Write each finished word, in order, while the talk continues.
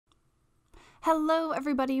Hello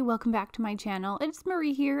everybody, welcome back to my channel. It's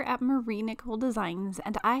Marie here at Marie Nicole Designs,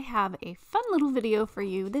 and I have a fun little video for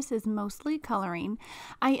you. This is mostly coloring.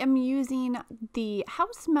 I am using the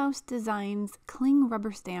House Mouse Designs Cling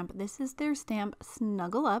Rubber Stamp. This is their stamp,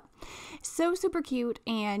 Snuggle Up. So super cute,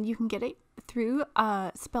 and you can get it through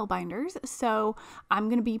Spellbinders. So I'm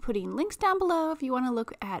going to be putting links down below if you want to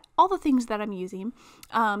look at all the things that I'm using.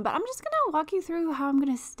 But I'm just going to walk you through how I'm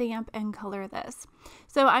going to stamp and color this.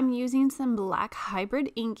 So I'm using some black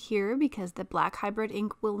hybrid ink here because the black hybrid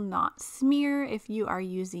ink will not smear if you are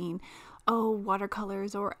using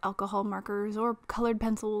watercolors or alcohol markers or colored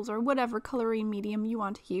pencils or whatever coloring medium you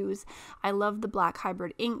want to use. I love the black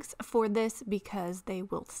hybrid inks for this because they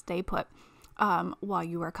will stay put while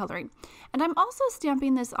you are coloring. And I'm also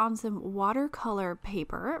stamping this on some watercolor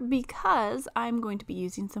paper because I'm going to be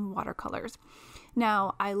using some watercolors.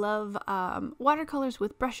 Now, I love watercolors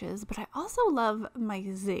with brushes, but I also love my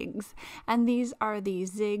zigs. And these are the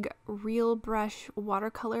Zig Real Brush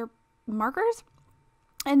watercolor markers.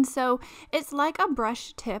 And so it's like a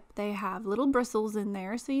brush tip. They have little bristles in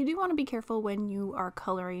there, so you do want to be careful when you are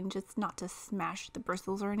coloring, just not to smash the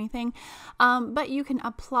bristles or anything. But you can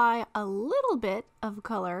apply a little bit of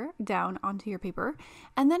color down onto your paper,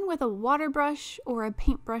 and then with a water brush or a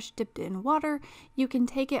paintbrush dipped in water, you can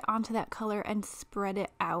take it onto that color and spread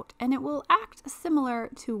it out, and it will act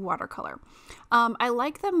similar to watercolor. I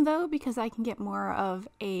like them though because I can get more of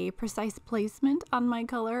a precise placement on my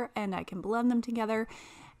color, and I can blend them together.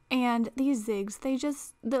 And these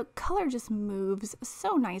zigs, the color just moves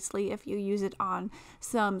so nicely if you use it on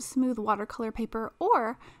some smooth watercolor paper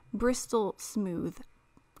or Bristol Smooth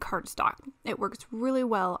cardstock. It works really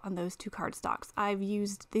well on those two cardstocks. I've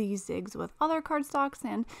used these zigs with other cardstocks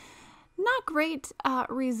and not great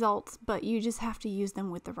results, but you just have to use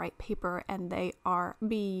them with the right paper and they are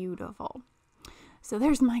beautiful. So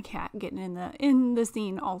there's my cat getting in the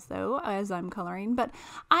scene also as I'm coloring, but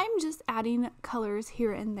I'm just adding colors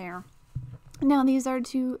here and there. Now these are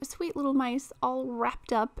two sweet little mice all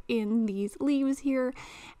wrapped up in these leaves here,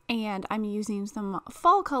 and I'm using some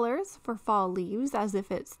fall colors for fall leaves as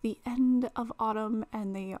if it's the end of autumn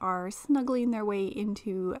and they are snuggling their way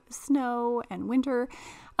into snow and winter.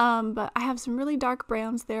 But I have some really dark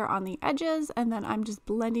browns there on the edges, and then I'm just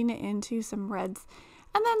blending it into some reds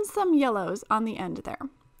and then some yellows on the end there.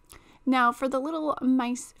 Now for the little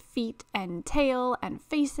mice feet and tail and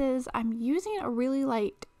faces, I'm using a really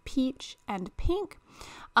light peach and pink,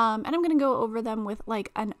 and I'm going to go over them with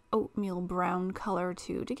like an oatmeal brown color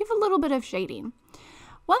too to give a little bit of shading.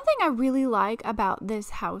 One thing I really like about this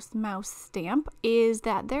House Mouse stamp is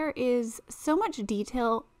that there is so much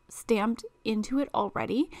detail stamped into it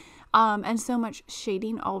already, and so much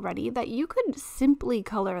shading already that you could simply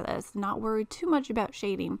color this, not worry too much about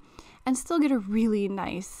shading, and still get a really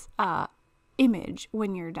nice image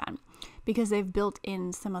when you're done, because they've built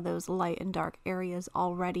in some of those light and dark areas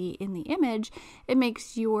already in the image. It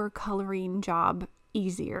makes your coloring job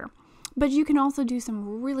easier. But you can also do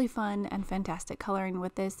some really fun and fantastic coloring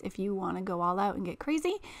with this if you want to go all out and get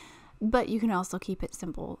crazy, but you can also keep it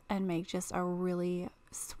simple and make just a really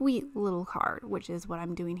sweet little card, which is what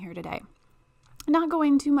I'm doing here today. Not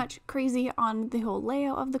going too much crazy on the whole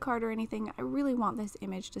layout of the card or anything. I really want this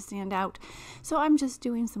image to stand out, so I'm just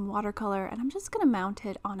doing some watercolor and I'm just going to mount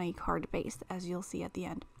it on a card base, as you'll see at the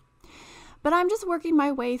end. But I'm just working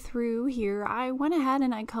my way through here. I went ahead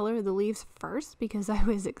and I colored the leaves first because I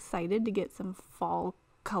was excited to get some fall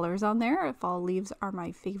colors on there. Fall leaves are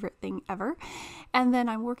my favorite thing ever. And then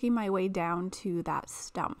I'm working my way down to that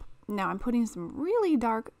stump. Now I'm putting some really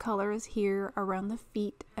dark colors here around the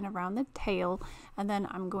feet and around the tail, and then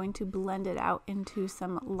I'm going to blend it out into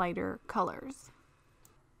some lighter colors.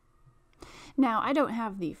 Now I don't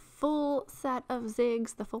have the full set of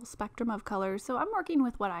zigs, the full spectrum of colors, so I'm working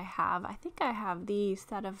with what I have. I think I have the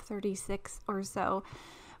set of 36 or so,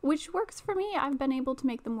 which works for me. I've been able to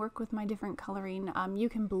make them work with my different coloring. You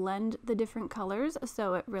can blend the different colors,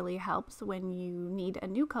 so it really helps when you need a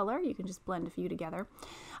new color. You can just blend a few together.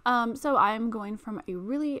 So I'm going from a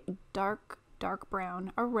really dark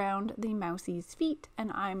brown around the mousie's feet,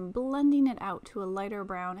 and I'm blending it out to a lighter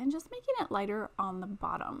brown and just making it lighter on the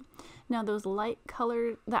bottom. Now those light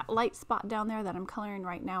color, that light spot down there that I'm coloring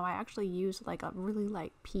right now, I actually used like a really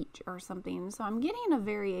light peach or something. So I'm getting a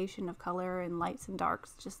variation of color and lights and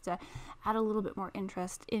darks just to add a little bit more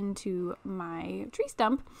interest into my tree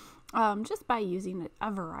stump, just by using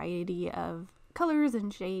a variety of colors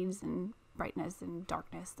and shades and brightness and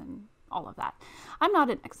darkness and all of that. I'm not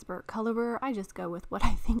an expert colorer. I just go with what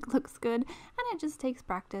I think looks good, and it just takes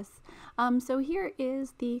practice. So here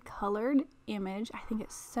is the colored image. I think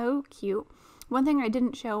it's so cute. One thing I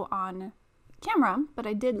didn't show on camera, but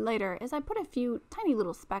I did later, is I put a few tiny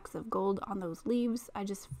little specks of gold on those leaves. I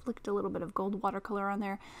just flicked a little bit of gold watercolor on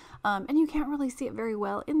there, and you can't really see it very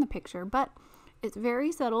well in the picture, but it's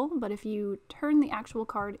very subtle. But if you turn the actual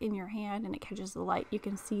card in your hand and it catches the light, you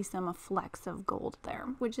can see some flecks of gold there,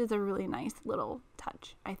 which is a really nice little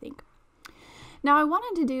touch, I think. Now I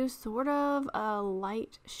wanted to do sort of a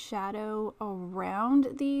light shadow around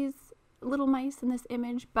these little mice in this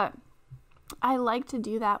image, but I like to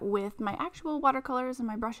do that with my actual watercolors and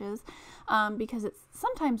my brushes because it's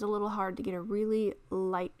sometimes a little hard to get a really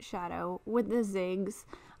light shadow with the zigs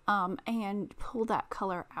and pull that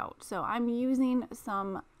color out. So I'm using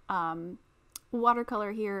some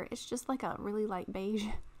watercolor here. It's just like a really light beige.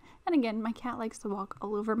 And again, my cat likes to walk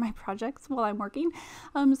all over my projects while I'm working,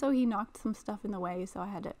 so he knocked some stuff in the way, so I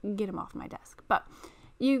had to get him off my desk. But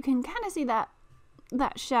you can kind of see that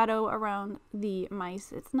shadow around the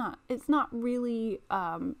mice. It's not really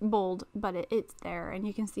bold, but it's there, and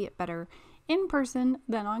you can see it better in person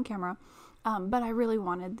than on camera. But I really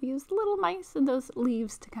wanted these little mice and those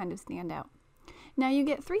leaves to kind of stand out. Now you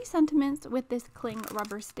get 3 sentiments with this cling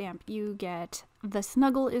rubber stamp. You get the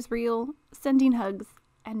Snuggle is real, sending hugs,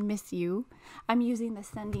 and miss you. I'm using the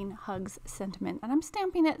sending hugs sentiment, and I'm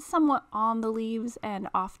stamping it somewhat on the leaves and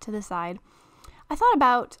off to the side. I thought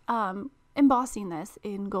about embossing this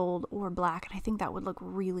in gold or black, and I think that would look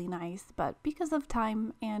really nice, but because of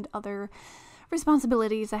time and other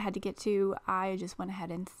responsibilities I had to get to, I just went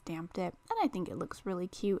ahead and stamped it, and I think it looks really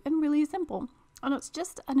cute and really simple. And it's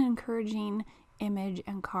just an encouraging image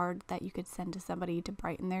and card that you could send to somebody to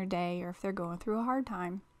brighten their day or if they're going through a hard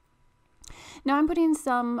time. Now I'm putting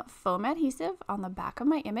some foam adhesive on the back of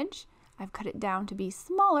my image. I've cut it down to be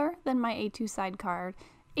smaller than my A2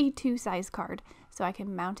 size card, so I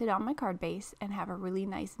can mount it on my card base and have a really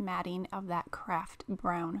nice matting of that Kraft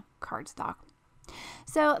brown cardstock.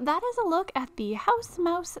 So that is a look at the House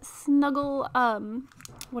Mouse Snuggle,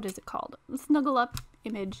 what is it called? Snuggle Up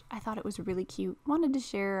image. I thought it was really cute. Wanted to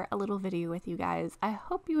share a little video with you guys. I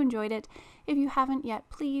hope you enjoyed it. If you haven't yet,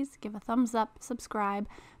 please give a thumbs up, subscribe,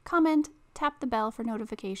 comment, tap the bell for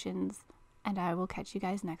notifications, and I will catch you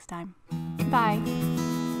guys next time. Bye.